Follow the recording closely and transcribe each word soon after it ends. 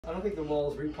I don't think the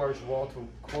walls reparch wall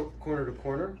to corner to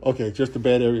corner. Okay, just the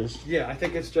bad areas. Yeah, I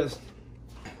think it's just,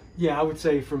 yeah, I would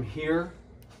say from here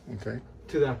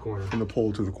to that corner. From the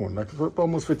pole to the corner, like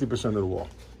almost 50% of the wall.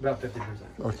 About 50%.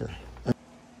 Okay.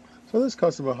 So this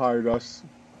customer hired us,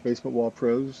 basement wall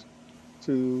pros,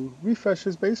 to refresh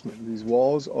his basement. These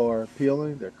walls are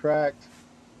peeling, they're cracked.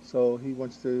 So he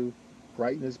wants to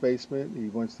brighten his basement. He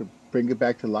wants to bring it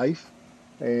back to life.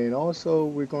 And also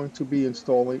we're going to be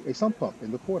installing a sump pump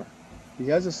in the corner. He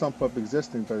has a sump pump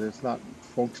existing, but it's not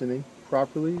functioning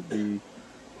properly. The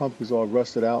pump is all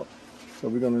rusted out. So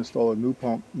we're going to install a new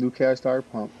pump, new cast iron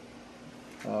pump,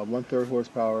 1/3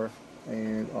 horsepower,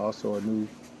 and also a new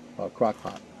crock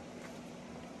pot.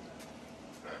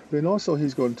 Then also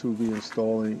he's going to be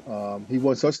installing, he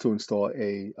wants us to install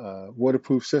a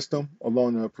waterproof system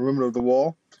along the perimeter of the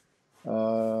wall.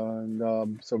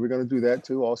 So we're going to do that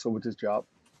too, also with this job.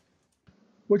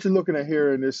 What you're looking at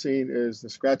here in this scene is the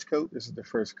scratch coat. This is the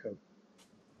first coat.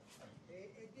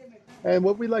 And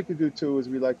what we like to do too is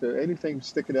we like to, anything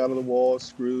sticking out of the wall,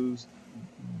 screws,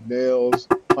 nails,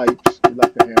 pipes, we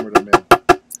like to hammer them in.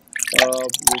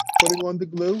 We're putting on the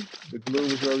glue. The glue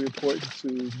is very important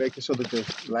to making sure that the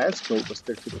last coat will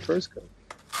stick to the first coat.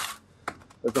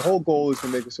 But the whole goal is to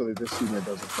make it so that this cement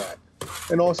doesn't crack.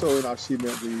 And also in our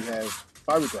cement we have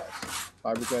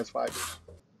fiberglass fibers.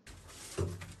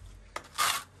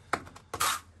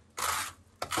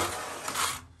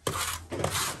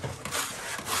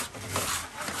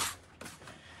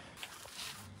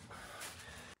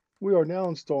 We are now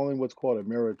installing what's called a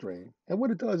mirror drain. And what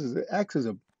it does is it acts as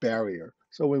a barrier.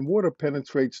 So when water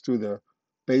penetrates through the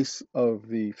base of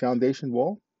the foundation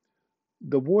wall,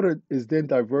 the water is then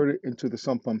diverted into the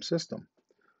sump pump system.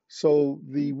 So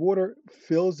the water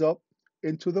fills up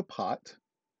into the pot.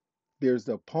 There's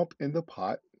the pump in the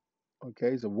pot.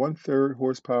 Okay, it's a 1/3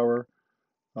 horsepower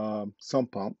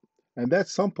sump pump. And that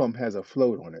sump pump has a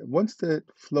float on it. Once that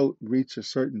float reaches a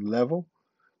certain level,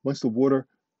 once the water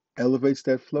elevates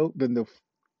that float, then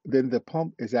the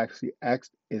pump is actually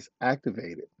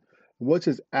activated. Once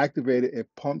it's activated, it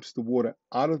pumps the water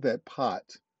out of that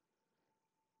pot,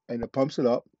 and it pumps it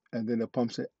up, and then it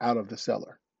pumps it out of the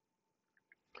cellar.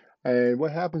 And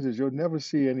what happens is you'll never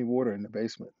see any water in the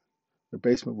basement. The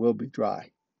basement will be dry.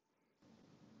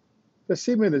 The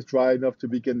cement is dry enough to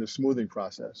begin the smoothing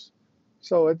process.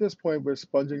 So at this point, we're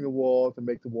sponging the wall to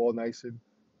make the wall nice and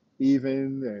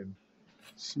even and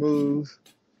smooth,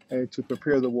 and to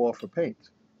prepare the wall for paint.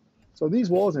 So these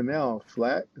walls are now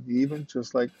flat and even,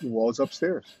 just like the walls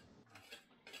upstairs.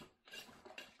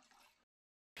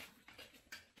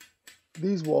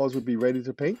 These walls would be ready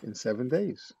to paint in 7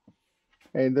 days.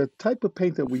 And the type of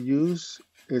paint that we use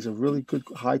is a really good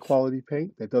high quality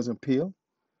paint that doesn't peel,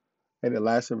 and it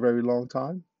lasts a very long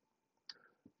time.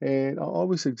 And I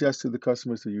always suggest to the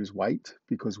customers to use white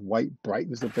because white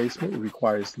brightens the basement. It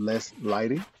requires less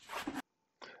lighting.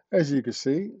 As you can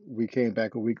see, we came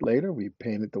back a week later, we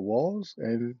painted the walls,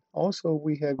 and also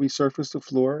we had resurfaced the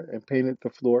floor and painted the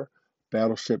floor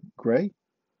battleship gray.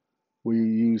 We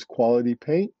use quality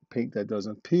paint, paint that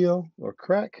doesn't peel or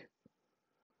crack.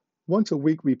 Once a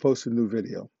week, we post a new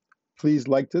video. Please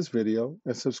like this video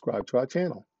and subscribe to our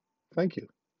channel. Thank you.